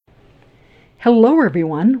Hello,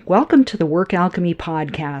 everyone. Welcome to the Work Alchemy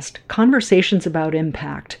Podcast, Conversations about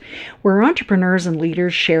Impact, where entrepreneurs and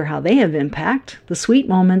leaders share how they have impact, the sweet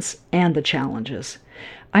moments, and the challenges.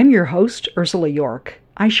 I'm your host, Ursula York.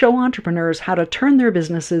 I show entrepreneurs how to turn their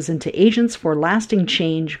businesses into agents for lasting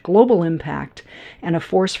change, global impact, and a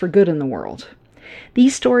force for good in the world.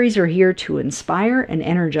 These stories are here to inspire and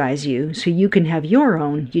energize you so you can have your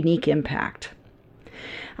own unique impact.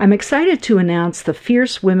 I'm excited to announce the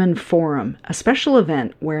Fierce Women Forum, a special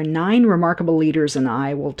event where 9 remarkable leaders and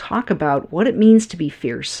I will talk about what it means to be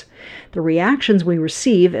fierce, the reactions we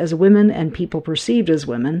receive as women and people perceived as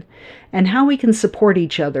women, and how we can support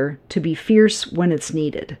each other to be fierce when it's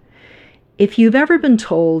needed. If you've ever been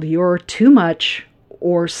told you're too much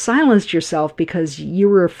or silenced yourself because you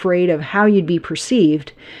were afraid of how you'd be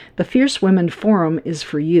perceived, the Fierce Women Forum is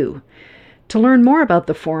for you. To learn more about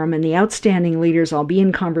the forum and the outstanding leaders I'll be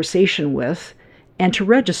in conversation with, and to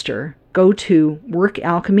register, go to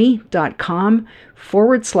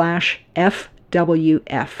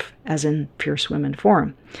workalchemy.com/FWF, as in Fierce Women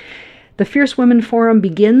Forum. The Fierce Women Forum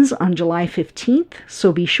begins on July 15th,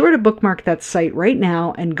 so be sure to bookmark that site right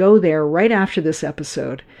now and go there right after this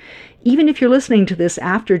episode. Even if you're listening to this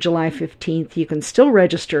after July 15th, you can still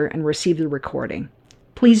register and receive the recording.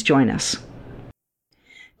 Please join us.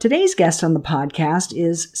 Today's guest on the podcast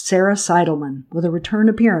is Sarah Seidelman, with a return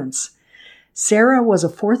appearance. Sarah was a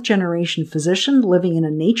fourth-generation physician living in a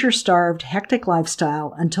nature-starved, hectic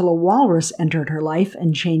lifestyle until a walrus entered her life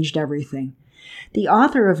and changed everything. The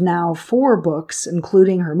author of now 4 books,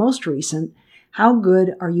 including her most recent, How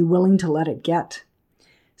Good Are You Willing to Let It Get?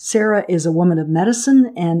 Sarah is a woman of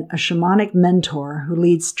medicine and a shamanic mentor who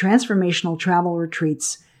leads transformational travel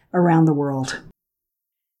retreats around the world.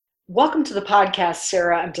 Welcome to the podcast,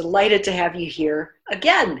 Sarah. I'm delighted to have you here.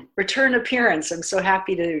 Again, return appearance. I'm so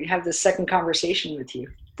happy to have this second conversation with you.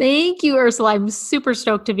 Thank you, Ursula. I'm super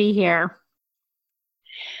stoked to be here.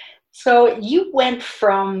 So you went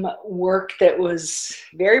from work that was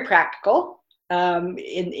very practical,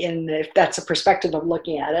 if that's a perspective of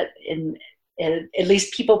looking at it, and at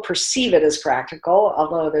least people perceive it as practical,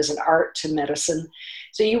 although there's an art to medicine.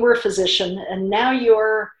 So you were a physician, and now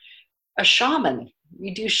you're a shaman.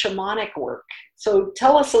 You do shamanic work. So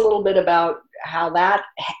tell us a little bit about how that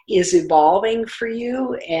is evolving for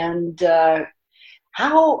you, and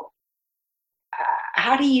how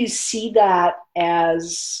do you see that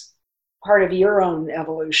as part of your own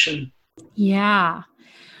evolution? Yeah.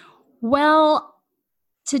 Well,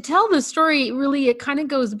 to tell the story, really, it kind of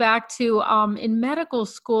goes back to in medical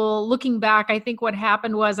school. Looking back, I think what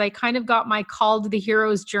happened was I kind of got my call to the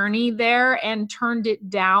hero's journey there and turned it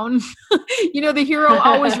down. The hero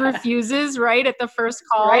always refuses, right, at the first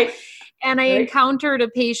call. Right. And I encountered a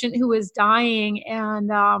patient who was dying, and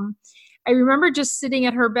I remember just sitting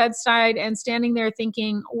at her bedside and standing there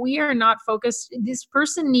thinking, we are not focused. This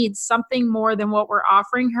person needs something more than what we're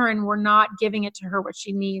offering her, and we're not giving it to her what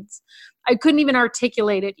she needs. I couldn't even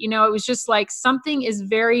articulate it. It was just like something is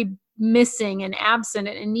very missing and absent,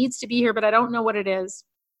 and it needs to be here, but I don't know what it is.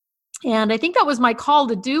 And I think that was my call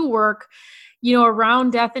to do work,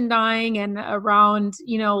 around death and dying, and around,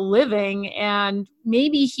 living, and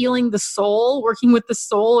maybe healing the soul, working with the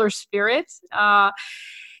soul or spirit.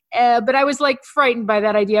 But I was like frightened by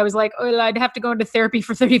that idea. I was like, oh, I'd have to go into therapy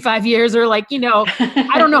for 35 years or I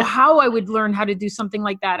don't know how I would learn how to do something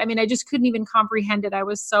like that. I mean, I just couldn't even comprehend it. I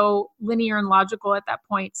was so linear and logical at that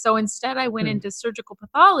point. So instead I went into surgical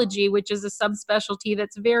pathology, which is a subspecialty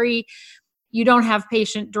that's you don't have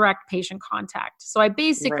direct patient contact. So I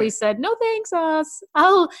basically said, no, thanks, us.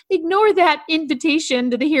 I'll ignore that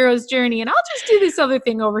invitation to the hero's journey and I'll just do this other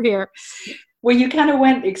thing over here. Well, you kind of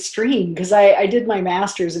went extreme, because I did my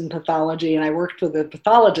master's in pathology, and I worked with a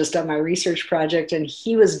pathologist on my research project, and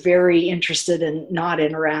he was very interested in not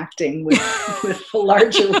interacting with the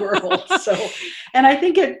larger world. And I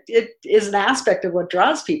think it is an aspect of what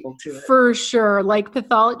draws people to it. For sure. Like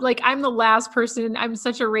pathology, I'm the last person, I'm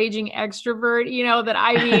such a raging extrovert,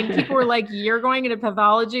 that people were like, you're going into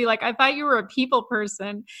pathology? I thought you were a people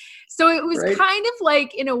person. So it was kind of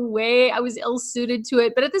in a way, I was ill-suited to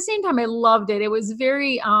it, but at the same time, I loved it. It was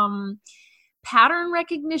very pattern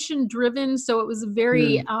recognition driven. So it was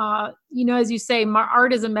very, as you say,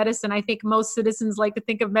 art is a medicine. I think most citizens like to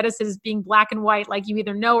think of medicine as being black and white, like you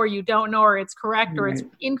either know or you don't know, or it's correct or it's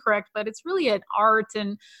incorrect, but it's really an art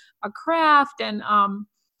and a craft. And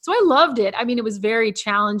so I loved it. I mean, it was very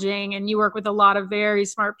challenging, and you work with a lot of very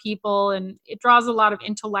smart people, and it draws a lot of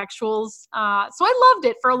intellectuals. So I loved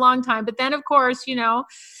it for a long time. But then, of course,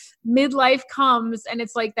 midlife comes, and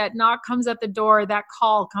it's like that knock comes at the door, that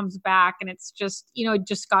call comes back, and it's just, it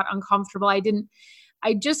just got uncomfortable. I didn't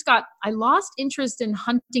I lost interest in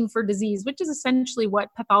hunting for disease, which is essentially what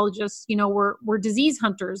pathologists, we're disease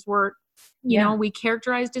hunters. We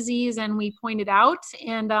characterize disease and we point it out.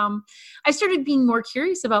 And I started being more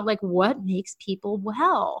curious about like what makes people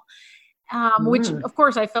well. Which of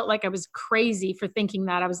course I felt like I was crazy for thinking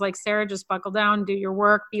that. I was like, Sarah, just buckle down, do your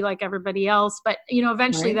work, be like everybody else. But,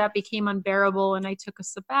 eventually that became unbearable. And I took a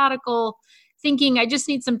sabbatical thinking I just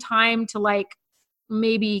need some time to like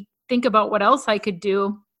maybe think about what else I could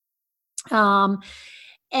do.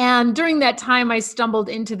 And during that time, I stumbled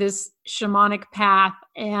into this shamanic path,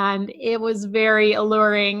 and it was very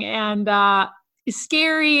alluring and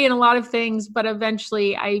scary and a lot of things. But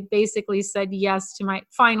eventually, I basically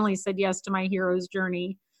finally said yes to my hero's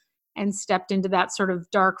journey and stepped into that sort of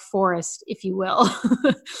dark forest, if you will.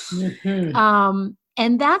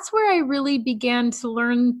 And that's where I really began to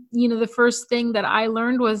learn, the first thing that I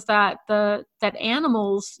learned was that that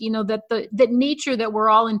animals, that nature, that we're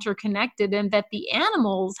all interconnected, and that the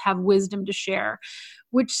animals have wisdom to share,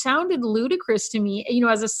 which sounded ludicrous to me.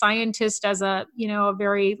 As a scientist, as a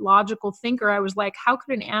very logical thinker, I was like, how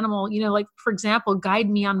could an animal, like, for example, guide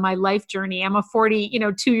me on my life journey? I'm a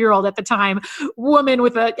 42-year-old at the time, woman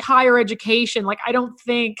with a higher education. Like, I don't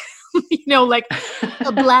think, like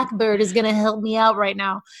a blackbird is going to help me out right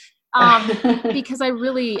now. Because I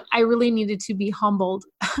really needed to be humbled.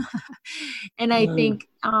 And I think,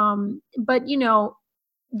 but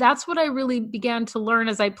that's what I really began to learn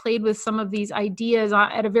as I played with some of these ideas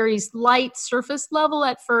at a very light surface level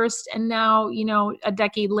at first. And now, a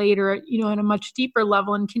decade later, at a much deeper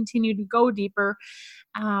level, and continue to go deeper.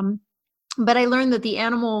 But I learned that the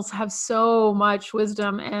animals have so much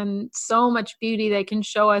wisdom and so much beauty they can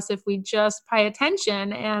show us if we just pay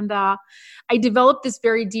attention. And I developed this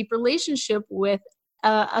very deep relationship with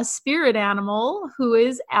a spirit animal who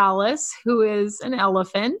is Alice, who is an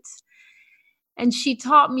elephant. And she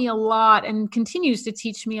taught me a lot and continues to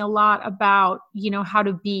teach me a lot about, how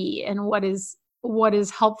to be and what is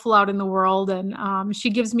helpful out in the world. And she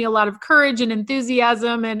gives me a lot of courage and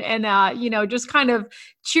enthusiasm and just kind of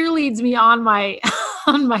cheerleads me on my,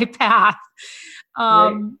 on my path.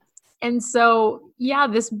 And so,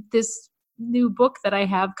 this new book that I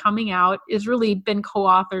have coming out is really been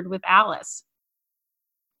co-authored with Alice.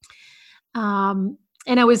 And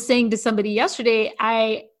I was saying to somebody yesterday,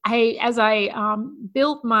 as I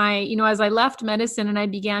built my, as I left medicine and I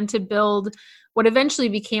began to build what eventually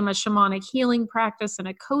became a shamanic healing practice and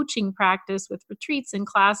a coaching practice with retreats and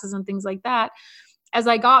classes and things like that, as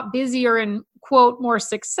I got busier and, quote, more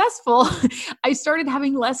successful, I started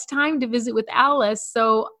having less time to visit with Alice.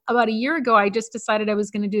 So about a year ago, I just decided I was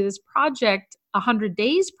going to do this project, 100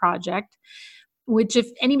 Days Project, which, if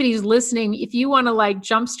anybody's listening, if you want to like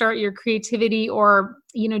jumpstart your creativity or,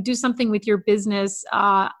 do something with your business,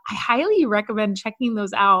 I highly recommend checking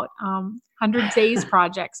those out, 100 Days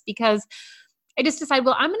projects, because I just decided,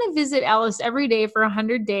 well, I'm going to visit Alice every day for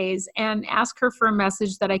 100 days and ask her for a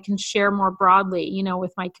message that I can share more broadly,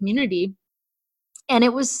 with my community. And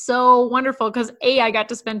it was so wonderful because I got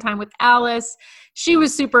to spend time with Alice. She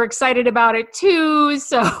was super excited about it too.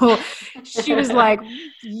 So she was like,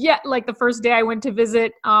 like the first day I went to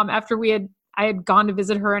visit, after I had gone to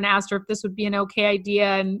visit her and asked her if this would be an okay idea.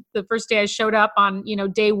 And the first day I showed up on,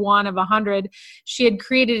 day 1 of 100, she had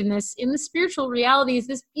created in the spiritual realities,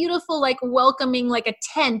 this beautiful, like welcoming, like a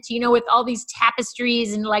tent, with all these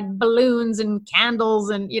tapestries and like balloons and candles.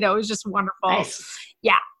 And, it was just wonderful. Nice.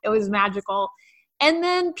 Yeah, it was magical. And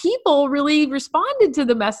then people really responded to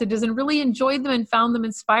the messages and really enjoyed them and found them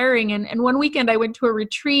inspiring. And one weekend I went to a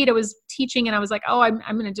retreat. I was teaching and I was like, oh, I'm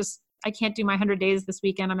going to I can't do my 100 days this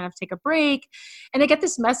weekend. I'm going to have to take a break. And I get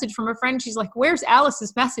this message from a friend. She's like, where's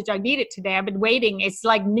Alice's message? I need it today. I've been waiting. It's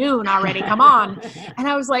like noon already. Come on. And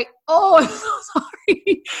I was like, oh, I'm so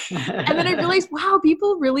sorry. And then I realized, wow,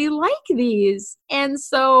 people really like these. And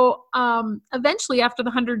so eventually after the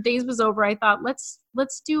 100 days was over, I thought, let's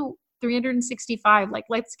do 365. Like,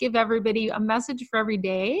 let's give everybody a message for every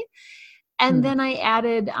day. And then I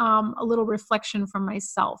added a little reflection from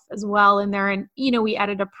myself as well in there. And, we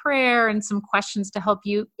added a prayer and some questions to help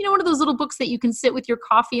you, one of those little books that you can sit with your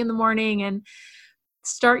coffee in the morning and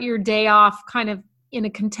start your day off kind of in a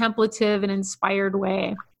contemplative and inspired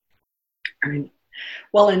way.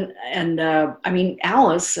 Well, and I mean,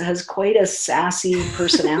 Alice has quite a sassy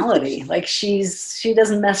personality. Like she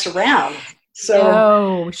doesn't mess around.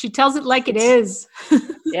 So she tells it like it is.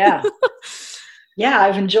 Yeah. Yeah,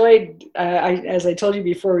 I've enjoyed, as I told you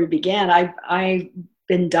before we began, I've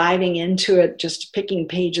been diving into it, just picking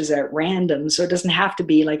pages at random. So it doesn't have to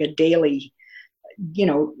be like a daily,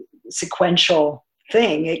 sequential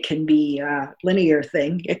thing. It can be a linear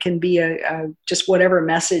thing. It can be a just whatever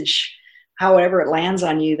message, however it lands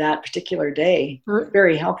on you that particular day.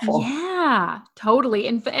 Very helpful. Yeah, totally.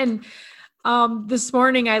 And this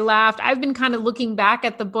morning I laughed. I've been kind of looking back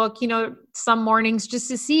at the book, some mornings just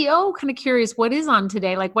to see, kind of curious what is on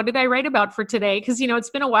today. Like, what did I write about for today? Because, it's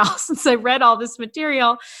been a while since I read all this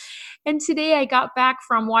material. And today I got back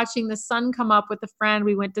from watching the sun come up with a friend.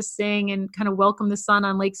 We went to sing and kind of welcome the sun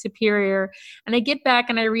on Lake Superior. And I get back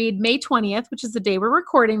and I read May 20th, which is the day we're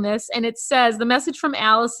recording this. And it says, the message from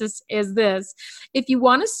Alice is this: if you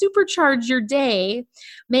want to supercharge your day,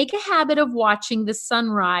 make a habit of watching the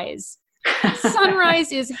sunrise.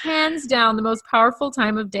 Sunrise is hands down the most powerful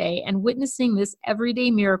time of day, and witnessing this everyday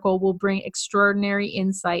miracle will bring extraordinary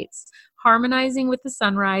insights. Harmonizing with the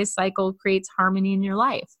sunrise cycle creates harmony in your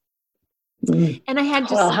life. And I had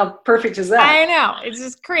just, well, how perfect is that? I know, it's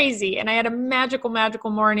just crazy. And I had a magical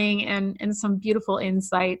morning and some beautiful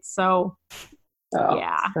insights. So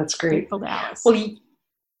yeah, that's great. Grateful to Alice.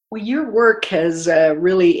 Well, your work has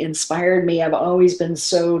really inspired me. I've always been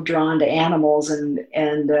so drawn to animals, and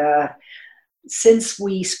since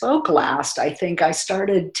we spoke last, I think I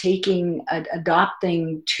started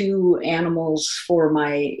adopting 2 animals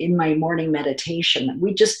in my morning meditation.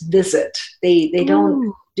 We just visit. They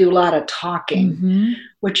don't do a lot of talking,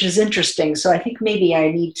 which is interesting. So I think maybe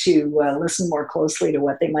I need to listen more closely to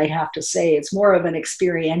what they might have to say. It's more of an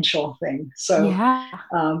experiential thing. So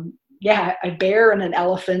a bear and an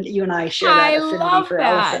elephant. You and I share that affinity for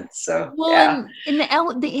elephants. So and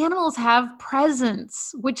the animals have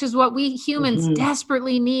presence, which is what we humans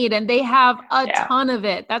desperately need, and they have a ton of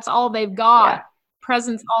it. That's all they've got.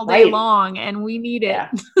 Presence all day long, and we need it.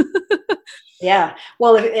 Yeah.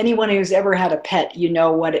 Well, if anyone who's ever had a pet, you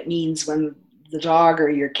know what it means when the dog or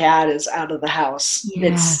your cat is out of the house.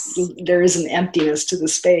 Yes. There is an emptiness to the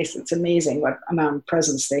space. It's amazing what amount of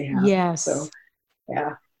presence they have. Yes. So,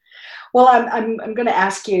 yeah. Well, I'm going to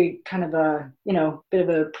ask you kind of a, bit of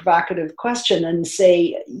a provocative question and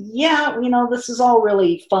say, this is all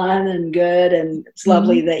really fun and good, and it's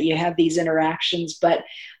lovely that you have these interactions, but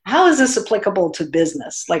how is this applicable to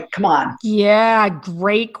business? Like, come on. Yeah,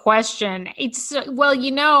 great question. It's,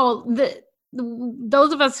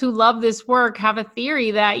 those of us who love this work have a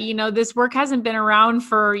theory that, this work hasn't been around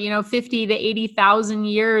for, 50 to 80,000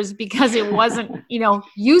 years because it wasn't,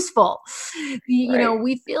 useful.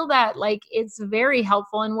 We feel that like it's very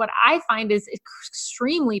helpful. And what I find is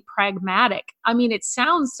extremely pragmatic. I mean, it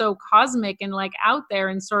sounds so cosmic and like out there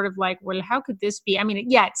and sort of like, well, how could this be? I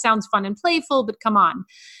mean, it sounds fun and playful, but come on.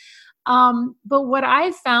 But what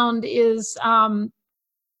I found is,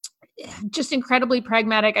 just incredibly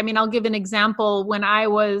pragmatic. I mean, I'll give an example. When I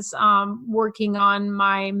was working on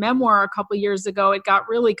my memoir a couple of years ago, it got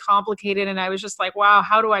really complicated, and I was just like, wow,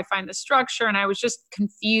 how do I find the structure? And I was just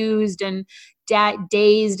confused and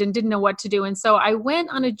dazed and didn't know what to do. And so I went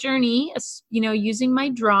on a journey, using my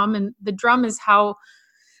drum, and the drum is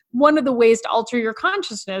one of the ways to alter your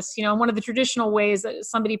consciousness. One of the traditional ways that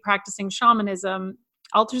somebody practicing shamanism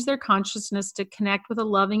alters their consciousness to connect with a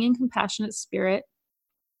loving and compassionate spirit.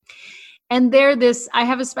 And I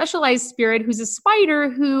have a specialized spirit who's a spider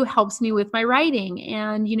who helps me with my writing.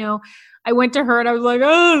 And, I went to her and I was like,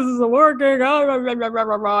 oh, this isn't working,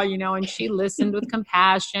 and she listened with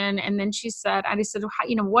compassion. And then she said, I said,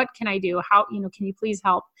 what can I do? How, can you please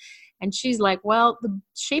help? And she's like, well, the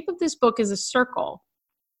shape of this book is a circle.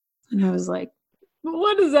 And I was like, well,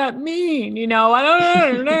 what does that mean? I don't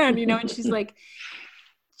understand, and she's like,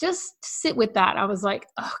 just sit with that. I was like,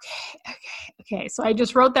 okay. So I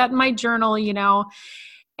just wrote that in my journal,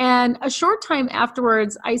 and a short time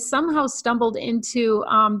afterwards, I somehow stumbled into,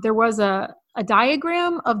 there was a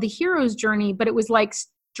diagram of the hero's journey, but it was like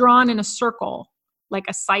drawn in a circle, like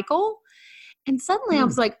a cycle. And suddenly I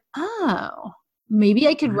was like, oh, maybe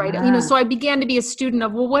I could write it, so I began to be a student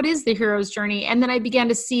of, well, what is the hero's journey? And then I began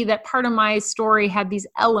to see that part of my story had these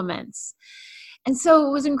elements. And so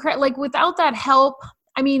it was incredible. Like without that help,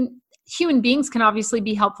 I mean, human beings can obviously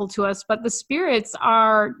be helpful to us, but the spirits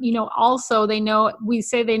are, also we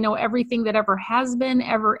say they know everything that ever has been,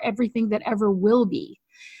 everything that ever will be,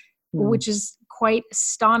 which is quite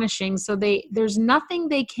astonishing. So there's nothing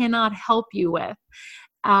they cannot help you with.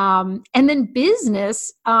 And then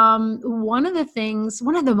business, one of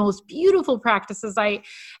the most beautiful practices I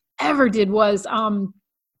ever did was,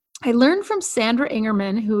 I learned from Sandra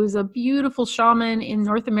Ingerman, who is a beautiful shaman in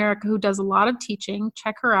North America who does a lot of teaching.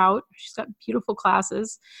 Check her out. She's got beautiful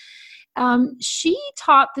classes. She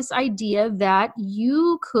taught this idea that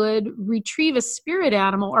you could retrieve a spirit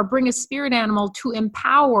animal or bring a spirit animal to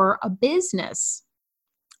empower a business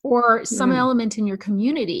or some element in your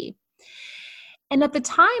community. And at the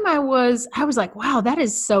time I was like, wow, that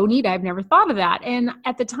is so neat. I've never thought of that. And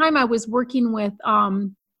at the time I was working with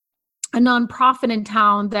a nonprofit in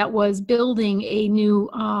town that was building a new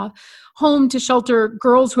home to shelter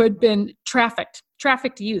girls who had been trafficked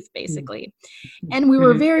youth, basically. And we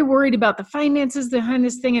were very worried about the finances behind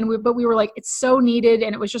this thing. But we were like, it's so needed.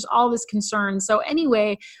 And it was just all this concern. So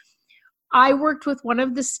anyway, I worked with one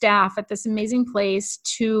of the staff at this amazing place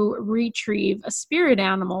to retrieve a spirit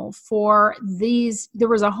animal for these. There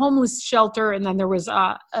was a homeless shelter, and then there was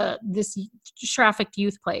this trafficked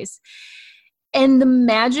youth place. And the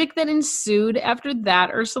magic that ensued after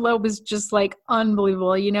that, Ursula, was just like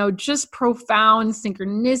unbelievable, just profound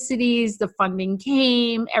synchronicities. The funding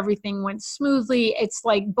came, everything went smoothly. It's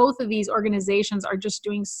like both of these organizations are just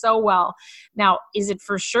doing so well. Now, is it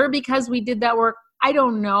for sure because we did that work? I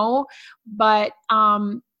don't know, but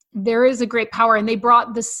there is a great power, and they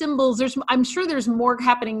brought the symbols. I'm sure there's more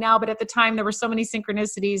happening now, but at the time there were so many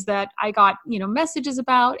synchronicities that I got, messages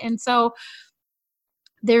about. And so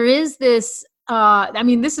there is this,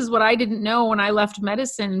 this is what I didn't know when I left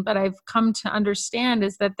medicine, but I've come to understand,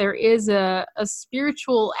 is that there is a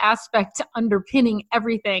spiritual aspect underpinning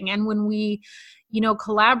everything. And when we,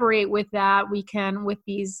 collaborate with that, we can, with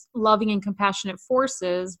these loving and compassionate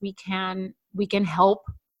forces, we can help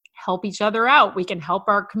each other out. We can help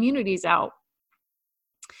our communities out.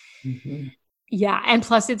 Mm-hmm. Yeah. And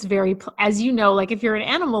plus it's very, as you know, like if you're an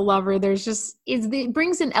animal lover, it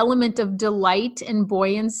brings an element of delight and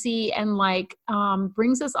buoyancy, and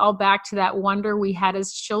brings us all back to that wonder we had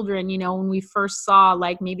as children, when we first saw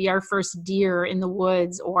like maybe our first deer in the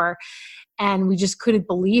woods, and we just couldn't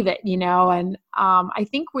believe it, and I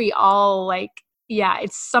think we all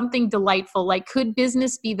it's something delightful. Like, could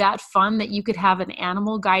business be that fun that you could have an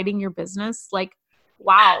animal guiding your business? Like,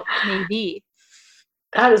 wow, maybe.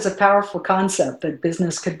 That is a powerful concept, that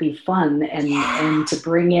business could be fun, and to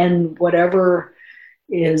bring in whatever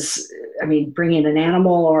is, bring in an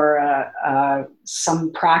animal or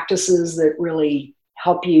some practices that really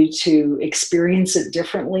help you to experience it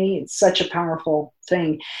differently. It's such a powerful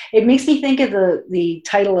thing. It makes me think of the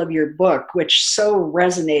title of your book, which so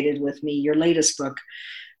resonated with me, your latest book.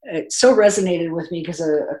 It so resonated with me because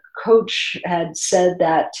a coach had said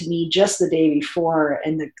that to me just the day before.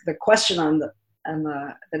 And the question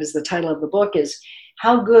that is the title of the book is,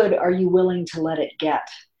 how good are you willing to let it get?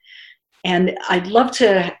 And I'd love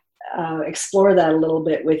to explore that a little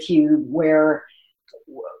bit with you,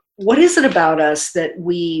 what is it about us that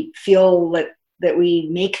we feel that we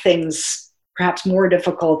make things perhaps more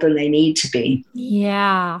difficult than they need to be?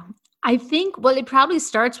 Yeah. I think, it probably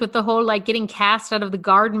starts with the whole getting cast out of the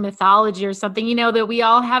garden mythology or something, that we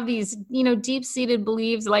all have these, deep-seated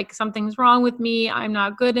beliefs, like something's wrong with me, I'm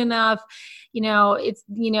not good enough, it's,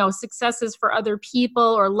 success is for other people,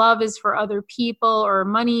 or love is for other people, or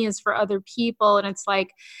money is for other people. And it's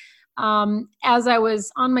like, as I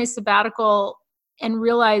was on my sabbatical and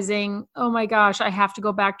realizing, oh my gosh, I have to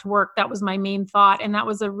go back to work. That was my main thought. And that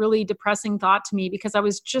was a really depressing thought to me, because I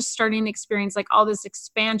was just starting to experience all this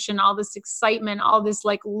expansion, all this excitement, all this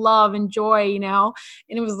love and joy, and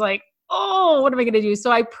it was like, oh, what am I going to do?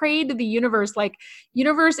 So I prayed to the universe,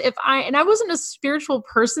 universe, and I wasn't a spiritual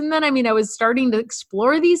person then. I was starting to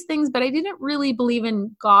explore these things, but I didn't really believe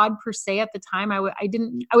in God per se at the time. I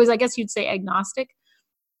was, I guess you'd say, agnostic.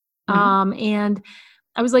 Mm-hmm. And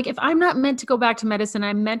I was like, if I'm not meant to go back to medicine,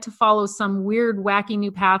 I'm meant to follow some weird, wacky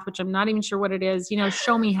new path, which I'm not even sure what it is,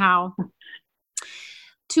 show me how.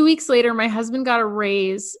 2 weeks later, my husband got a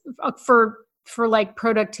raise for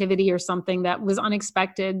productivity or something that was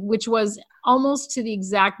unexpected, which was almost to the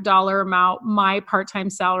exact dollar amount my part-time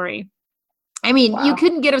salary. Wow. You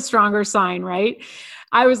couldn't get a stronger sign, right?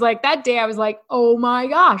 I was like, that day I was like, oh my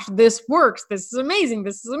gosh, this works. This is amazing.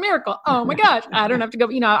 This is a miracle. Oh my gosh, I don't have to go,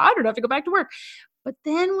 I don't have to go back to work. But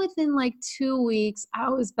then within 2 weeks, I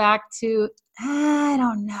was back to, I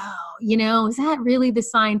don't know, is that really the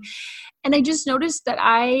sign? And I just noticed that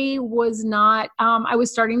I was not, I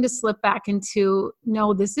was starting to slip back into,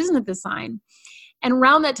 no, this isn't the sign. And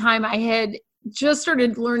around that time, I had just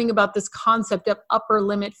started learning about this concept of upper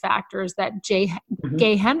limit factors that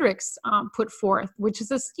Gay Hendricks put forth, which is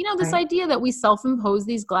this, this idea that we self-impose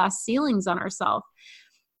these glass ceilings on ourselves.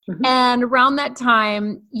 Mm-hmm. And around that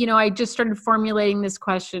time, I just started formulating this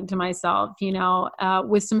question to myself,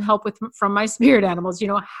 with some help from my spirit animals,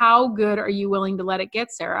 how good are you willing to let it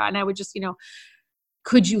get, Sarah? And I would just,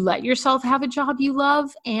 could you let yourself have a job you love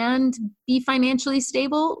and be financially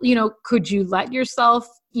stable? Could you let yourself,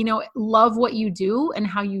 love what you do and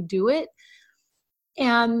how you do it?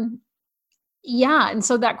 And yeah. And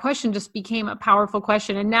so that question just became a powerful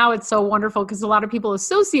question. And now it's so wonderful because a lot of people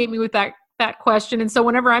associate me with that that question. And so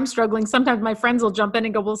whenever I'm struggling, sometimes my friends will jump in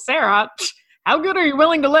and go, well, Sarah, how good are you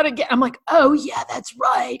willing to let it get? I'm like, oh yeah, that's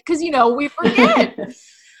right. Cause we forget.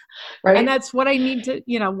 Right. And that's what I need to,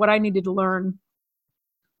 what I needed to learn.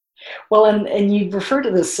 Well, and you've referred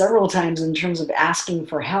to this several times in terms of asking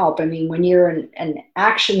for help. I mean, when you're an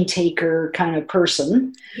action taker kind of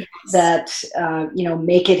person, yes. that,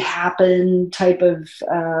 make it happen type of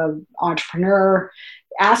entrepreneur,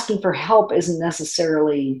 asking for help isn't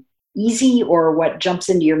necessarily easy or what jumps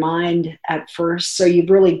into your mind at first. So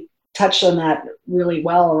you've really touched on that really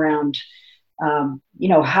well around,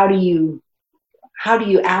 how do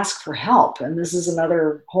you ask for help? And this is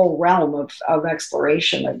another whole realm of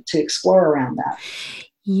exploration to explore around that.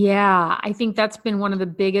 Yeah, I think that's been one of the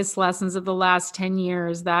biggest lessons of the last 10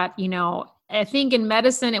 years that, I think in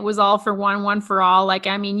medicine, it was all for one for all. Like,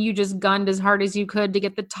 I mean, you just gunned as hard as you could to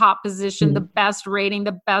get the top position, the best rating,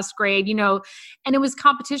 the best grade, and it was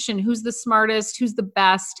competition. Who's the smartest? Who's the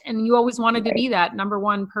best? And you always wanted to be that number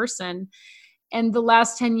one person. And the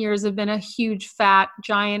last 10 years have been a huge, fat,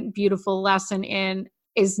 giant, beautiful lesson in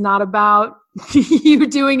is not about you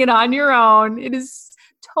doing it on your own. It is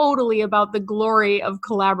totally about the glory of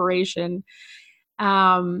collaboration.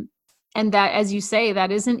 And that, as you say,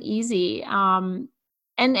 that isn't easy. And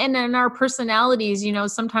in our personalities,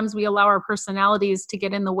 sometimes we allow our personalities to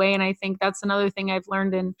get in the way. And I think that's another thing I've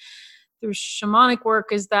learned through shamanic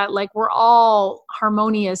work is that like we're all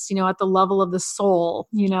harmonious, at the level of the soul.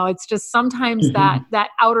 It's just sometimes that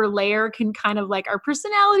outer layer can kind of like our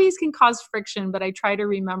personalities can cause friction, but I try to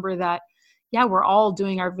remember that, yeah, we're all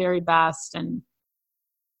doing our very best. And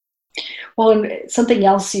well, and something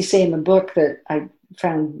else you say in the book that I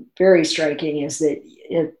found very striking is that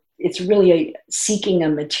it's really seeking a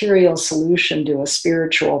material solution to a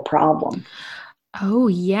spiritual problem. Oh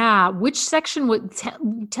yeah. Which section would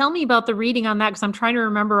tell me about the reading on that? Cause I'm trying to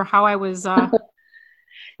remember how I was,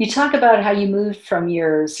 You talk about how you moved from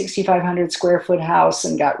your 6,500 square foot house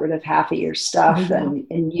and got rid of half of your stuff.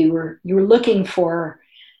 And you were looking for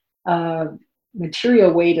a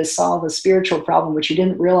material way to solve a spiritual problem, which you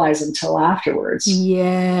didn't realize until afterwards.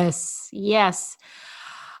 Yes.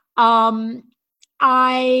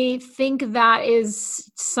 I think that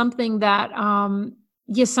is something that,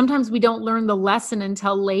 yes, sometimes we don't learn the lesson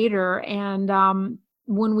until later. And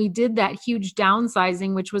when we did that huge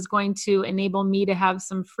downsizing, which was going to enable me to have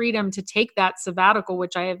some freedom to take that sabbatical,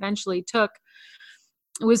 which I eventually took,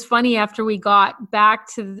 it was funny after we got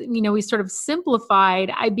back to, we sort of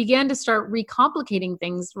simplified, I began to start recomplicating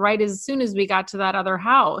things right as soon as we got to that other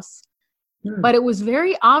house. But it was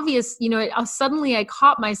very obvious, suddenly I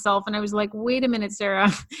caught myself and I was like, wait a minute,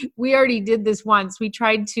 Sarah, we already did this once. We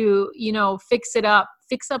tried to, fix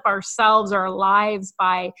up ourselves, our lives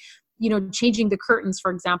by, changing the curtains, for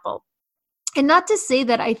example. And not to say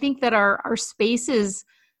that I think that our spaces,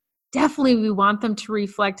 definitely we want them to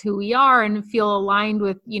reflect who we are and feel aligned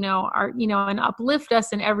with, our, and uplift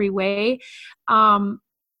us in every way.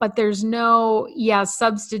 But there's no,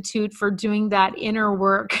 substitute for doing that inner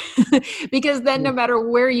work because then no matter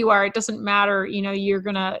where you are, it doesn't matter, you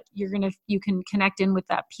can connect in with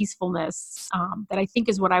that peacefulness that I think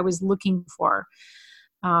is what I was looking for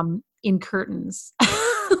in curtains.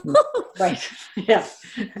 Right. Yeah.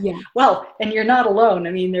 Well, and you're not alone.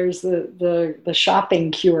 I mean, there's the shopping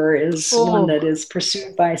cure is one that is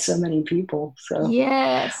pursued by so many people. So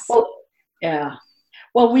yes. Well, yeah.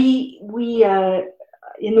 Well, we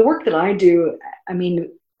in the work that I do, I mean,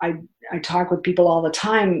 I talk with people all the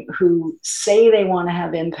time who say they want to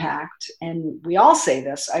have impact, and we all say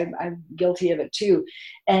this. I'm guilty of it too.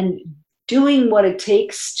 And doing what it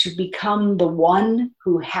takes to become the one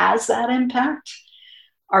who has that impact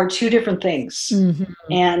are two different things.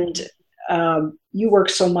 And you work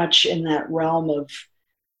so much in that realm of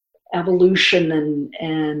evolution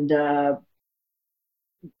and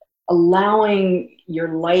allowing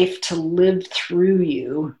your life to live through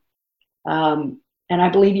you. And I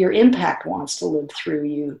believe your impact wants to live through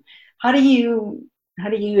you. How do you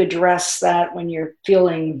address that when you're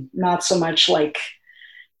feeling not so much like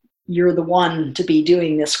you're the one to be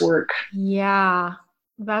doing this work? Yeah,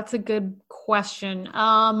 that's a good question.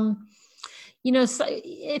 So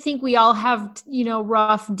I think we all have,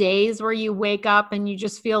 rough days where you wake up and you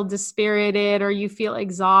just feel dispirited or you feel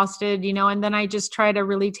exhausted, and then I just try to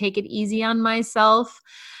really take it easy on myself.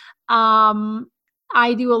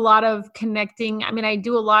 I do a lot of connecting. I mean, I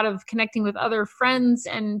do a lot of connecting with other friends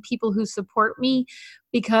and people who support me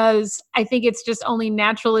because I think it's just only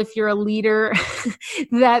natural if you're a leader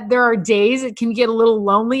that there are days it can get a little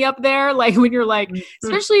lonely up there. Like when you're like,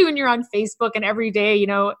 especially when you're on Facebook and every day,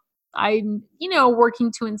 I'm,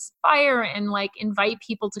 working to inspire and like invite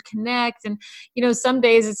people to connect. And, some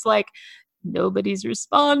days it's like, nobody's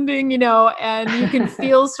responding, and you can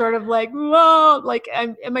feel sort of like, whoa, like,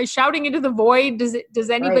 am I shouting into the void? Does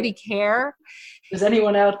anybody Right. care? Is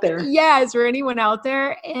anyone out there? Yeah. Is there anyone out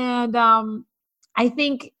there? And, I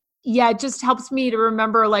think, yeah, it just helps me to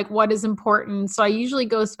remember like what is important. So I usually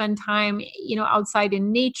go spend time, outside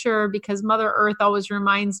in nature, because Mother Earth always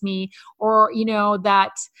reminds me, or,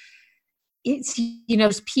 that it's,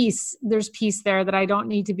 there's peace there, that I don't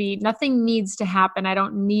need to be, nothing needs to happen. I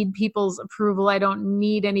don't need people's approval. I don't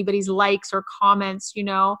need anybody's likes or comments,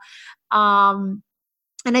 um,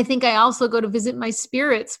 and I think I also go to visit my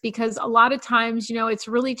spirits, because a lot of times, it's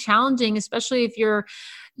really challenging, especially if you're,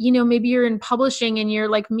 maybe you're in publishing and you're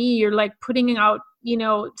like me, you're like putting out,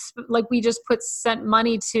 like we just sent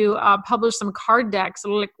money to publish some card decks.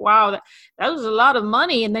 And we're like, wow, that was a lot of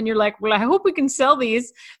money. And then you're like, well, I hope we can sell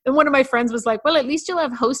these. And one of my friends was like, well, at least you'll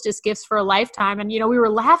have hostess gifts for a lifetime. And, we were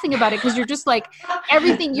laughing about it, because you're just like,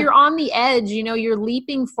 everything, you're on the edge, you're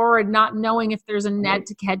leaping forward, not knowing if there's a net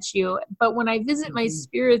to catch you. But when I visit my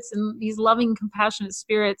spirits, and these loving, compassionate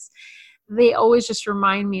spirits, they always just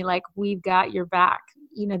remind me like, we've got your back.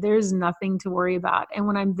 There's nothing to worry about. And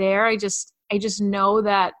when I'm there, I just know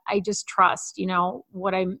that I just trust,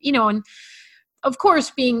 what I'm, and of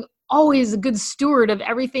course, being always a good steward of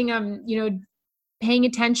everything I'm, paying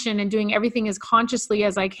attention and doing everything as consciously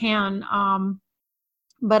as I can.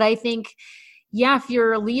 But I think, yeah, if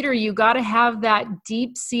you're a leader, you got to have that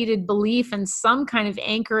deep-seated belief and some kind of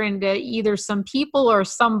anchor into either some people or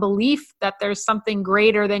some belief that there's something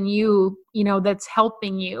greater than you, that's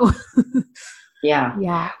helping you. Yeah.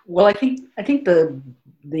 Yeah. Well, I think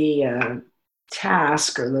the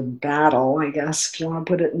task, or the battle, I guess, if you want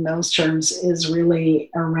to put it in those terms, is really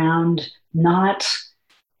around not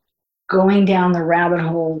going down the rabbit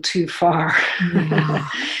hole too far. Yeah.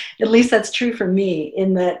 At least that's true for me,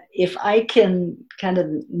 in that if I can kind of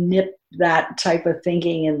nip that type of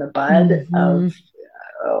thinking in the bud of,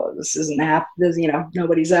 oh, this isn't happening,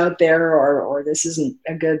 nobody's out there, or this isn't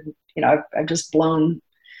a good, I've just blown,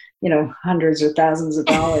 hundreds or thousands of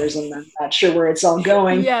dollars, and I'm not sure where it's all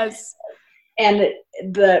going. Yes. And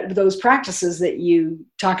those practices that you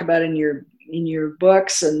talk about in your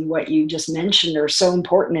books, and what you just mentioned, are so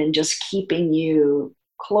important in just keeping you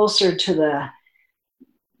closer to the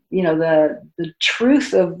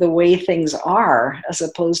truth of the way things are, as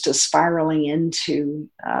opposed to spiraling into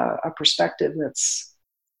a perspective that's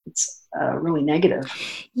really negative.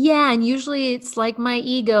 Yeah. And usually it's like my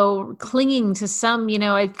ego clinging to some,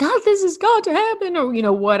 God, this has got to happen,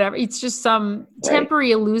 or, whatever. It's just some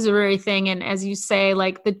temporary, illusory thing. And as you say,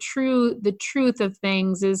 like the truth of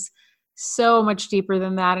things is so much deeper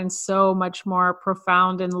than that, and so much more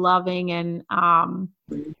profound and loving. And,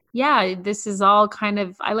 yeah, this is all kind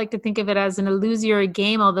of, I like to think of it as an illusory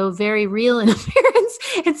game, although very real in appearance.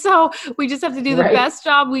 And so we just have to do the best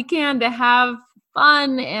job we can to have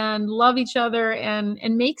fun and love each other, and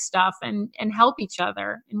make stuff and help each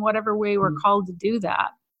other in whatever way we're called to do that.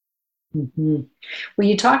 Mm-hmm. Well,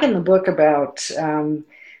 you talk in the book about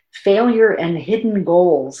failure and hidden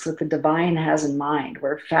goals that the divine has in mind,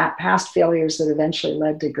 where past failures that eventually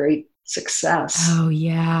led to great success. Oh,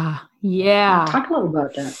 yeah. Yeah. Talk a little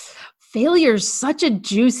about that. Failure is such a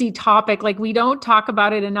juicy topic. Like, we don't talk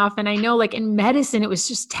about it enough. And I know, like, in medicine, it was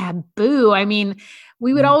just taboo. I mean,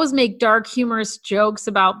 we would always make dark, humorous jokes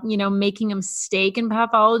about, making a mistake in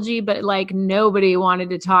pathology, but like nobody wanted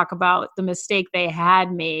to talk about the mistake they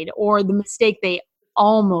had made, or the mistake they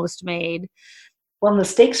almost made. Well, the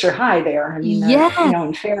stakes are high there. I mean,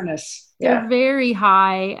 in fairness. They're very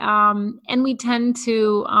high. And we tend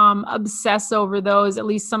to obsess over those, at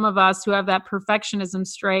least some of us who have that perfectionism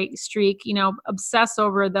streak, obsess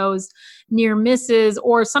over those near misses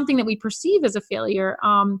or something that we perceive as a failure.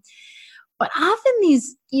 But often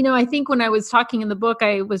these, I think when I was talking in the book,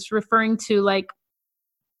 I was referring to, like,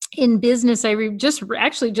 in business, just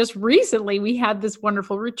recently, we had this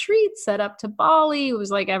wonderful retreat set up to Bali. It was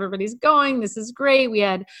like, everybody's going. This is great. We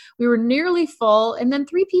were nearly full. And then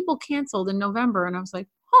 3 people canceled in November. And I was like,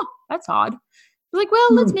 that's odd. I was like,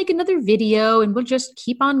 well, let's make another video and we'll just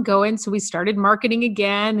keep on going. So we started marketing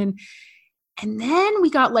again. And then we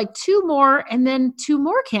got like 2 more, and then 2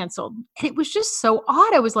 more canceled. And it was just so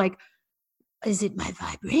odd. I was like, is it my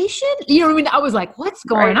vibration? You know what I mean? I was like, what's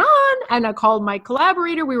going on? And I called my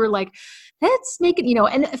collaborator. We were like, let's make it,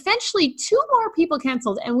 and eventually 2 more people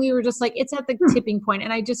canceled. And we were just like, it's at the tipping point.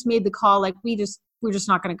 And I just made the call, like, we're just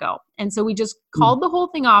not going to go. And so we just called the whole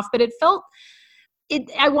thing off, but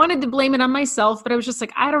I wanted to blame it on myself, but I was just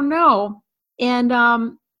like, I don't know. And,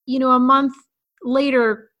 a month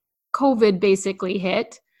later, COVID basically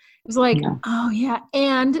hit. It was like, Yeah. oh yeah.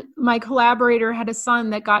 And my collaborator had a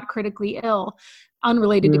son that got critically ill,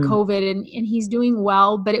 unrelated to COVID, and he's doing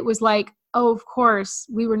well. But it was like, oh, of course,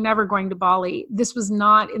 we were never going to Bali. This was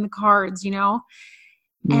not in the cards,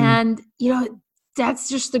 And, that's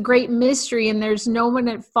just the great mystery, and there's no one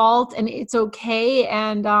at fault, and it's okay.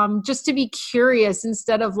 And just to be curious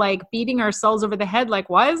instead of like beating ourselves over the head, like,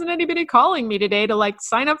 why isn't anybody calling me today to like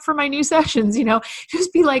sign up for my new sessions?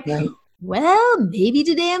 Just be like, Right. well, maybe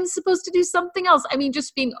today I'm supposed to do something else. I mean,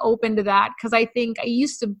 just being open to that, because I think I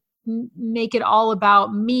used to make it all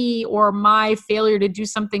about me or my failure to do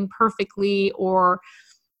something perfectly, or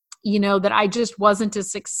that I just wasn't a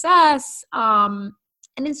success.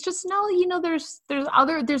 And it's just, no,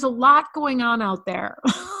 there's a lot going on out there.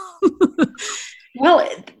 Well,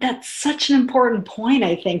 that's such an important point,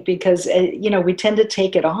 I think, because, we tend to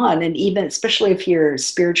take it on. And even, especially if you're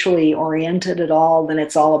spiritually oriented at all, then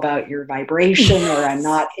it's all about your vibration, or I'm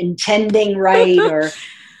not intending right, or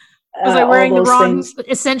was I wearing the wrong things.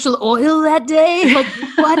 essential oil that day? Like,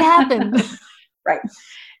 what happened? Right.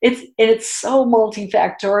 It's so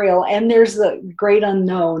multifactorial, and there's the great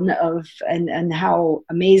unknown and how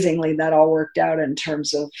amazingly that all worked out in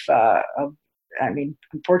terms of I mean,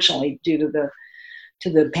 unfortunately due to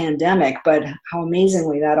the pandemic, but how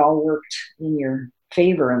amazingly that all worked in your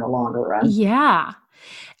favor in the longer run. Yeah.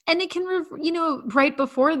 And it can, right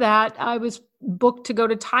before that, I was booked to go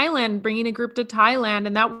to Thailand, bringing a group to Thailand.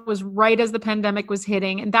 And that was right as the pandemic was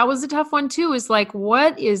hitting. And that was a tough one too, is like,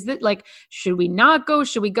 what is it? Like, should we not go?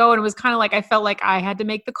 Should we go? And it was kind of like, I felt like I had to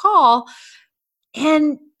make the call.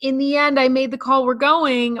 And in the end, I made the call, we're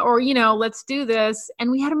going, or, let's do this. And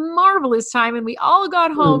we had a marvelous time, and we all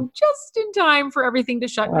got home just in time for everything to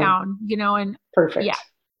shut down, and perfect.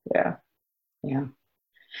 Yeah. Yeah.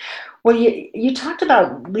 Well, you talked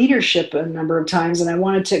about leadership a number of times, and I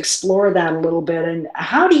wanted to explore that a little bit. And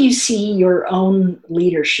how do you see your own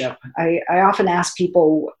leadership? I often ask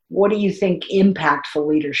people, what do you think impactful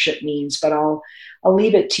leadership means? But I'll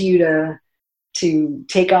leave it to you to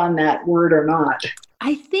take on that word or not.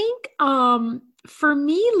 I think for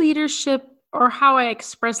me, leadership, or how I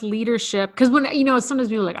express leadership, because when, sometimes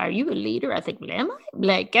people are like, are you a leader? I think, well, am I?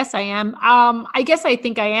 Like, guess I am. I guess I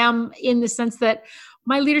think I am, in the sense that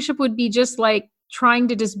my leadership would be just like trying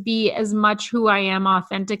to just be as much who I am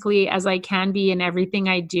authentically as I can be in everything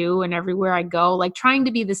I do and everywhere I go, like trying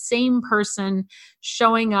to be the same person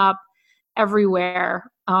showing up everywhere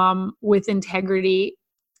with integrity,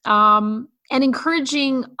 and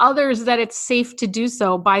encouraging others that it's safe to do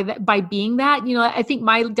so by being that. I think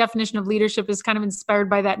my definition of leadership is kind of inspired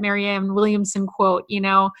by that Marianne Williamson quote,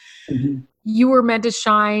 you were meant to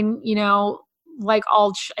shine, like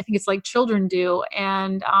I think it's like children do.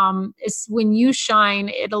 And it's when you shine,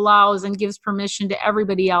 it allows and gives permission to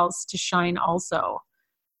everybody else to shine also.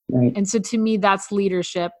 Right. And so to me, that's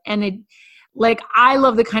leadership. And I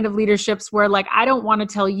love the kind of leaderships where I don't want to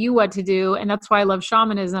tell you what to do. And that's why I love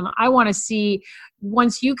shamanism. I want to see,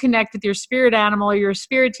 once you connect with your spirit animal or your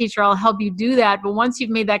spirit teacher, I'll help you do that. But once you've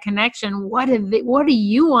made that connection, what do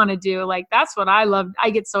you want to do? That's what I love. I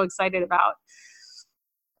get so excited about.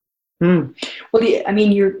 Well, I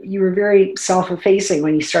mean, you were very self-effacing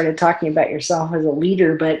when you started talking about yourself as a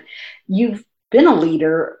leader, but you've been a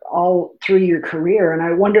leader all through your career. And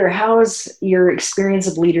I wonder, how has your experience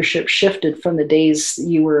of leadership shifted from the days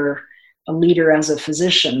you were a leader as a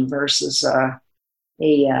physician versus a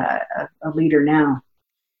leader now?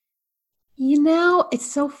 It's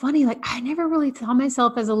so funny. I never really saw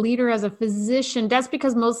myself as a leader, as a physician. That's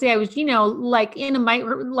because mostly I was, in a locked in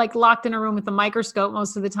a room with a microscope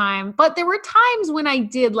most of the time. But there were times when I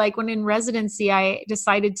did, when in residency, I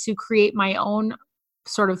decided to create my own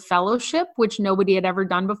sort of fellowship, which nobody had ever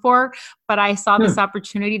done before. But I saw this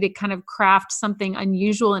opportunity to kind of craft something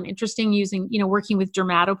unusual and interesting using, working with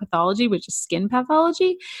dermatopathology, which is skin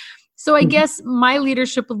pathology. So I guess my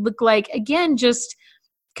leadership would look like, again, just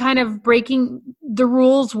kind of breaking the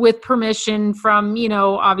rules with permission from,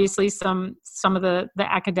 obviously some of the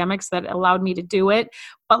academics that allowed me to do it,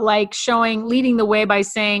 but leading the way by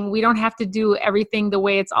saying, we don't have to do everything the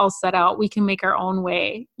way it's all set out. We can make our own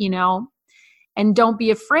way, and don't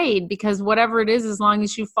be afraid, because whatever it is, as long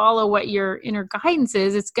as you follow what your inner guidance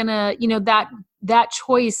is, it's gonna, that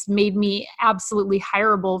choice made me absolutely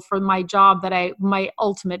hireable for my job, my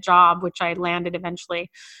ultimate job, which I landed eventually.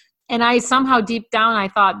 And I somehow deep down, I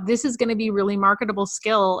thought, this is going to be really marketable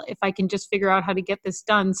skill if I can just figure out how to get this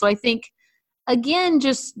done. So I think, again,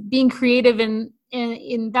 just being creative in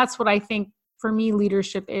that's what I think for me,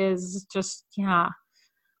 leadership is just,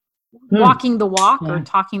 walking the walk, or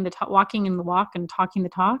talking walking in the walk and talking the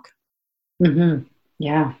talk.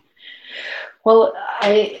 Yeah. Well,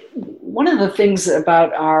 one of the things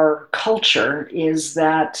about our culture is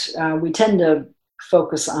that we tend to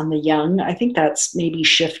focus on the young. I think that's maybe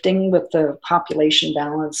shifting with the population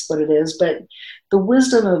balance, what it is. But the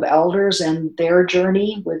wisdom of elders and their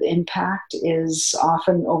journey with impact is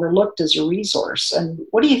often overlooked as a resource. And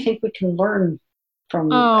what do you think we can learn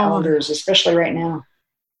from Oh, elders, especially right now?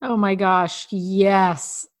 oh my gosh.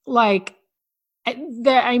 Yes. Like,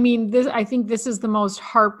 I mean, this. I think this is the most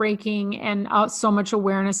heartbreaking, and so much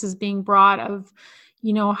awareness is being brought of,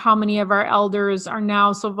 how many of our elders are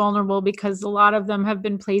now so vulnerable because a lot of them have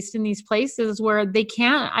been placed in these places where they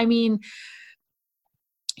can't. I mean,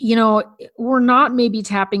 we're not maybe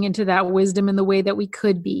tapping into that wisdom in the way that we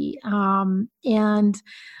could be. And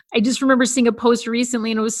I just remember seeing a post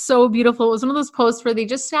recently and it was so beautiful. It was one of those posts where they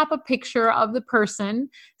just snap a picture of the person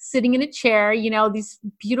sitting in a chair, these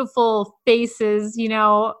beautiful faces,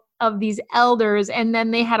 of these elders. And then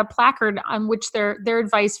they had a placard on which their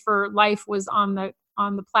advice for life was on the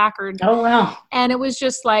placard. Oh, wow. And it was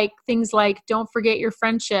just like things like, don't forget your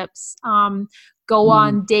friendships, go Mm.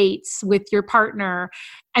 on dates with your partner.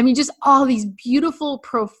 I mean, just all these beautiful,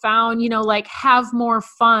 profound, like have more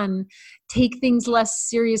fun, take things less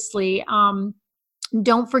seriously.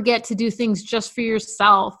 Don't forget to do things just for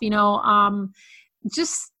yourself,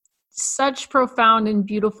 just such profound and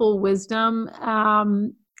beautiful wisdom.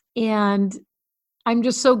 And I'm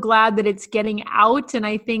just so glad that it's getting out. And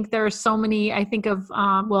I think there are so many, I think of,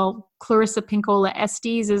 Clarissa Pinkola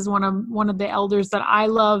Estes is one of the elders that I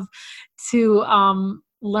love to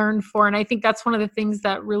learn for. And I think that's one of the things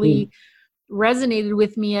that really resonated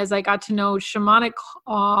with me as I got to know shamanic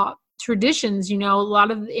traditions. A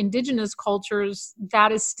lot of indigenous cultures,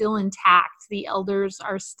 that is still intact. The elders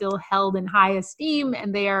are still held in high esteem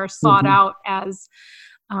and they are sought Mm-hmm. out as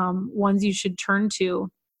ones you should turn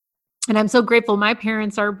to. And I'm so grateful my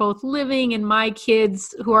parents are both living and my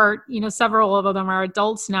kids who are, several of them are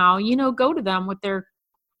adults now, go to them with their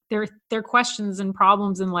questions and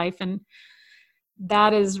problems in life. And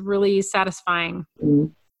that is really satisfying.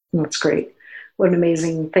 Mm. That's great. What an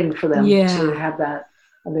amazing thing for them to Yeah. have that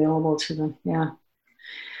available to them. Yeah.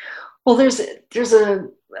 Well, there's a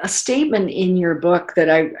statement in your book that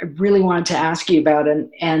I really wanted to ask you about, and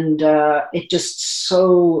it just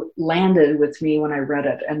so landed with me when I read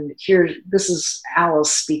it. And here, this is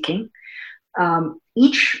Alice speaking.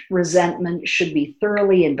 Each resentment should be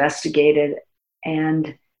thoroughly investigated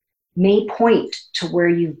and may point to where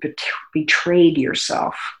you've betrayed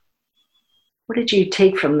yourself. What did you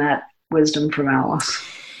take from that wisdom from Alice?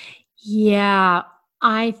 Yeah.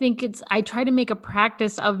 I think I try to make a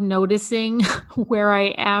practice of noticing where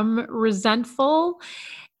I am resentful.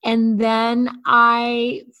 And then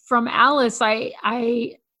from Alice,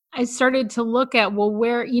 I started to look at, well,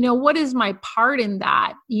 where, what is my part in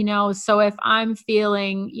that? So if I'm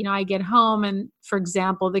feeling, I get home and for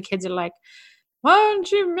example, the kids are like, why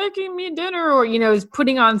aren't you making me dinner? Or, is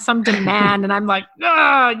putting on some demand. And I'm like,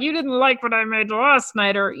 you didn't like what I made last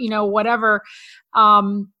night or, whatever.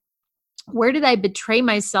 Where did I betray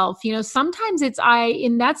myself? Sometimes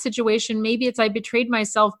in that situation, maybe I betrayed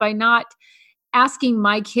myself by not asking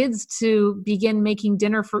my kids to begin making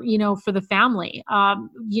dinner for the family.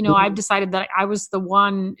 I've decided that I was the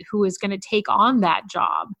one who is going to take on that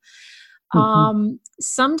job. Mm-hmm.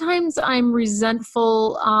 Sometimes I'm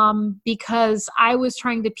resentful because I was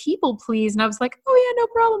trying to people please and I was like, oh yeah, no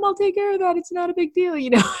problem. I'll take care of that. It's not a big deal,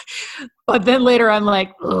 But then later I'm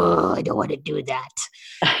like, oh, I don't want to do that.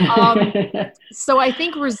 So I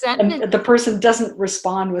think resentment. And the person doesn't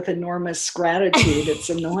respond with enormous gratitude. It's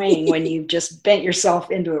annoying when you just bent yourself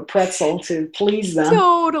into a pretzel to please them.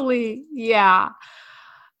 Totally. Yeah.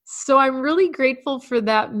 So I'm really grateful for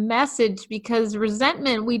that message because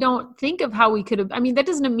resentment, we don't think of how we could have, I mean, that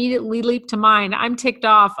doesn't immediately leap to mind. I'm ticked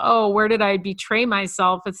off. Oh, where did I betray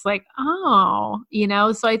myself? It's like, oh,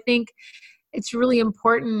 so I think it's really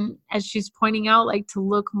important, as she's pointing out, like to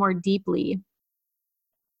look more deeply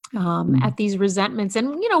at these resentments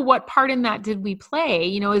and, what part in that did we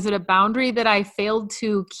play? Is it a boundary that I failed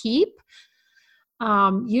to keep?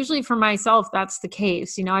 Usually for myself, that's the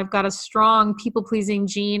case. I've got a strong people pleasing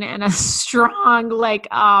gene and a strong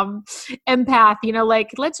empath, like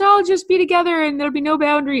let's all just be together and there'll be no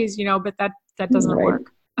boundaries, but that doesn't Right.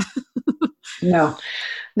 work. No.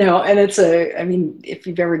 And I mean, if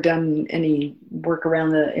you've ever done any work around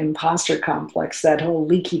the imposter complex, that whole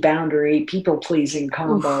leaky boundary, people pleasing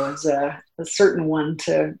combo is a certain one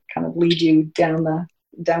to kind of lead you down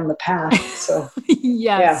the path. So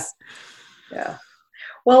Yes. Yeah.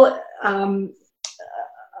 Well,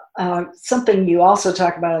 something you also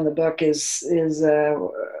talk about in the book is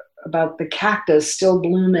about the cactus still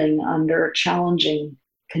blooming under challenging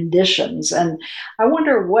conditions. And I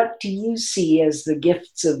wonder, what do you see as the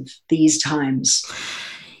gifts of these times?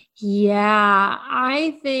 Yeah,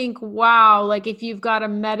 I think, wow, like if you've got a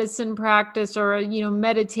medicine practice or a,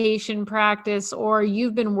 meditation practice, or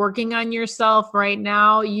you've been working on yourself right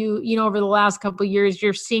now, over the last couple of years,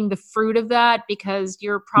 you're seeing the fruit of that because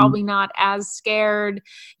you're Mm. probably not as scared.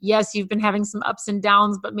 Yes, you've been having some ups and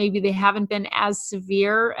downs, but maybe they haven't been as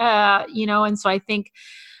severe, and so I think,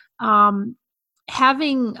 um,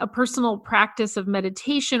 having a personal practice of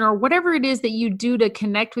meditation or whatever it is that you do to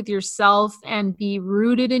connect with yourself and be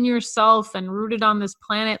rooted in yourself and rooted on this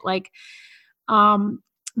planet, like, um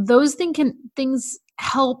those things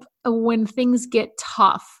help when things get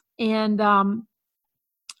tough. And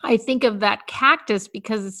I think of that cactus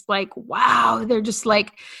because it's like, wow, they're just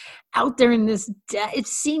like out there in this it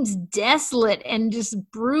seems desolate and just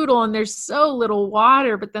brutal, and there's so little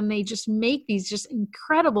water, but then they just make these just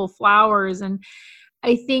incredible flowers. And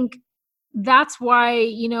I think that's why,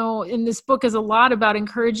 in this book is a lot about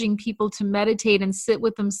encouraging people to meditate and sit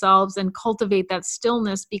with themselves and cultivate that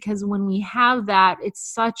stillness, because when we have that,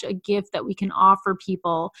 it's such a gift that we can offer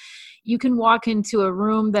people. You can walk into a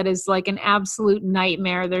room that is like an absolute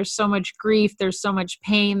nightmare. There's so much grief, there's so much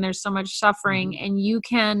pain, there's so much suffering, and you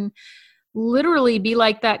can literally be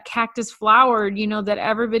like that cactus flower, that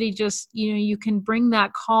everybody just, you can bring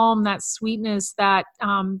that calm, that sweetness, that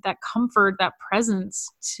comfort, that presence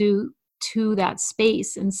to that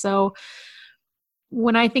space. And so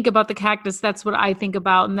when I think about the cactus, that's what I think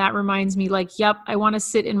about. And that reminds me, like, yep, I want to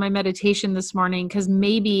sit in my meditation this morning, because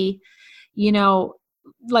maybe, you know,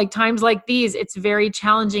 like times like these, it's very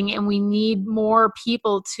challenging, and we need more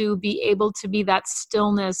people to be able to be that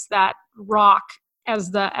stillness, that rock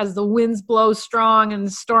as the winds blow strong and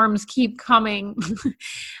the storms keep coming.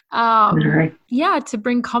 Right. Yeah, to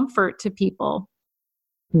bring comfort to people.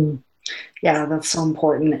 Mm. Yeah, that's so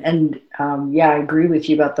important. And yeah, I agree with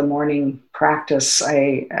you about the morning practice.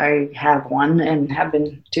 I have one and have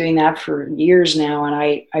been doing that for years now. And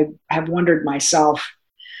I have wondered myself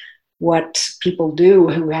what people do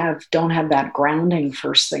who don't have that grounding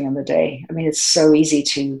first thing in the day. I mean, it's so easy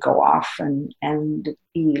to go off and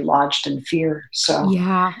be lodged in fear. So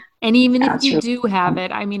Yeah. And even if yeah, it's you really do have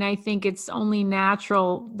it, I mean, I think it's only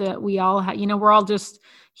natural that we all have, we're all just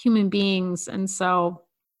human beings. And so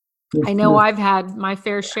I know Mhm. I've had my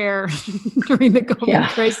fair share during the COVID Yeah.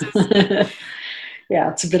 crisis. Yeah,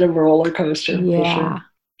 it's a bit of a roller coaster for sure. Yeah.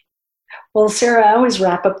 Well, Sarah, I always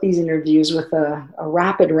wrap up these interviews with a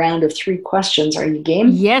rapid round of 3 questions. Are you game?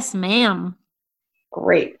 Yes, ma'am.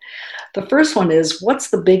 Great. The first one is, what's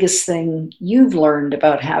the biggest thing you've learned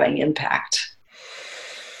about having impact?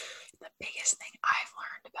 The biggest thing I've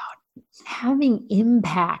learned about having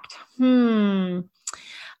impact.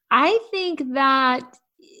 I think that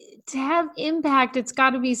to have impact, it's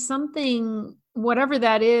got to be something, whatever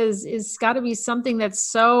that is got to be something that's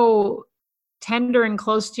so tender and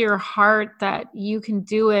close to your heart that you can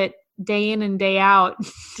do it day in and day out,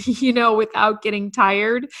 without getting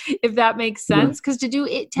tired, if that makes Mhm. sense. Because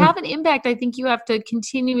to have an impact, I think you have to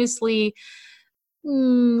continuously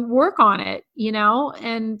work on it,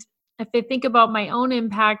 and if I think about my own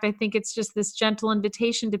impact, I think it's just this gentle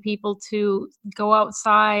invitation to people to go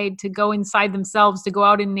outside, to go inside themselves, to go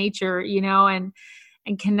out in nature, and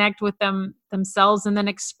connect with themselves, and then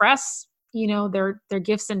express, their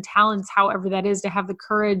gifts and talents, however that is, to have the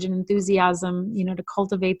courage and enthusiasm, to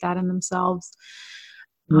cultivate that in themselves.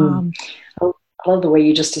 Mm. Um, I love the way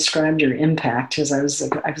you just described your impact, as I was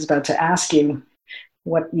about to ask you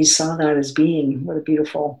what you saw that as being. What a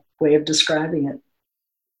beautiful way of describing it.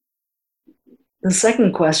 The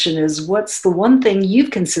second question is, what's the one thing you've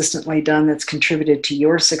consistently done that's contributed to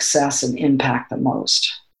your success and impact the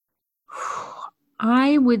most?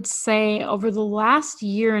 I would say over the last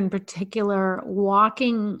year in particular,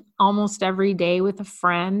 walking almost every day with a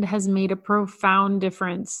friend has made a profound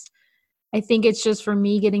difference. I think it's just for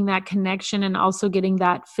me getting that connection and also getting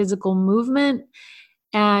that physical movement,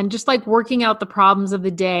 and just like working out the problems of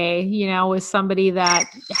the day, with somebody that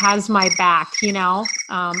has my back,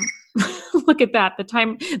 look at that.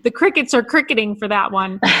 The crickets are cricketing for that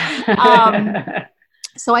one. Um,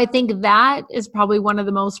 so I think that is probably one of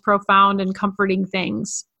the most profound and comforting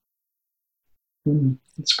things.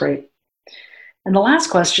 That's great. And the last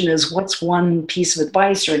question is, what's one piece of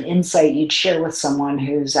advice or an insight you'd share with someone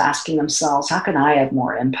who's asking themselves, how can I have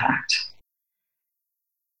more impact?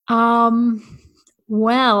 Um,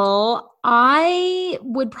 well, I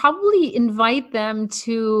would probably invite them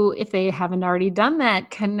to, if they haven't already done that,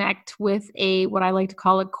 connect with what I like to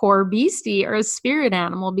call a core beastie or a spirit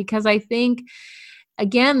animal, because I think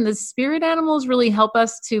again, the spirit animals really help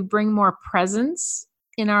us to bring more presence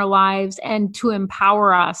in our lives and to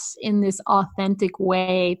empower us in this authentic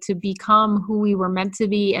way to become who we were meant to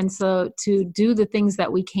be. And so to do the things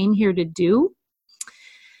that we came here to do.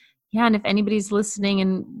 Yeah. And if anybody's listening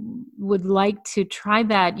and would like to try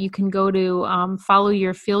that, you can go to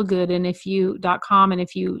followyourfeelgood and .com. And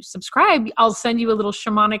if you subscribe, I'll send you a little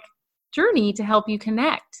shamanic journey to help you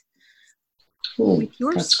connect with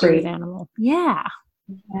your spirit animal. Yeah.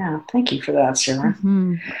 Yeah. Thank you for that, Sarah.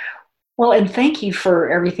 Well, and thank you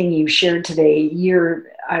for everything you've shared today.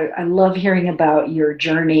 I love hearing about your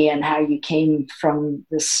journey and how you came from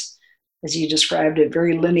this, as you described it,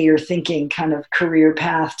 very linear thinking kind of career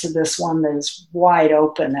path to this one that is wide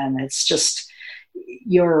open. And it's just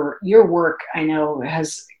your work, I know,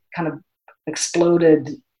 has kind of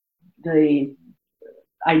exploded the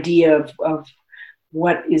idea of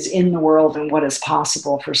what is in the world and what is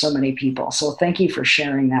possible for so many people. So thank you for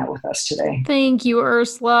sharing that with us today. Thank you,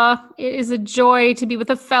 Ursula. It is a joy to be with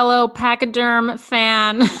a fellow Pachyderm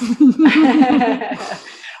fan.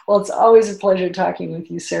 Well, it's always a pleasure talking with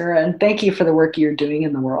you, Sarah, and thank you for the work you're doing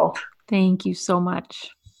in the world. Thank you so much.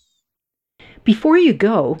 Before you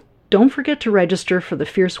go, don't forget to register for the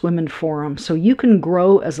Fierce Women Forum so you can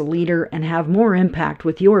grow as a leader and have more impact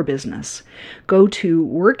with your business. Go to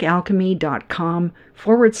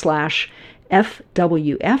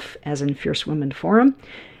workalchemy.com/FWF, as in Fierce Women Forum,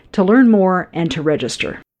 to learn more and to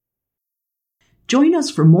register. Join us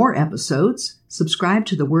for more episodes. Subscribe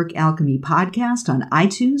to the Work Alchemy podcast on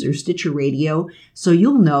iTunes or Stitcher Radio so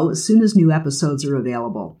you'll know as soon as new episodes are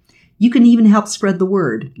available. You can even help spread the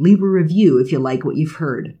word. Leave a review if you like what you've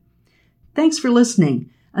heard. Thanks for listening.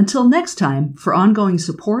 Until next time, for ongoing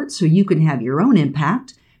support so you can have your own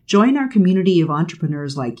impact, join our community of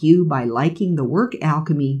entrepreneurs like you by liking the Work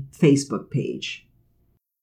Alchemy Facebook page.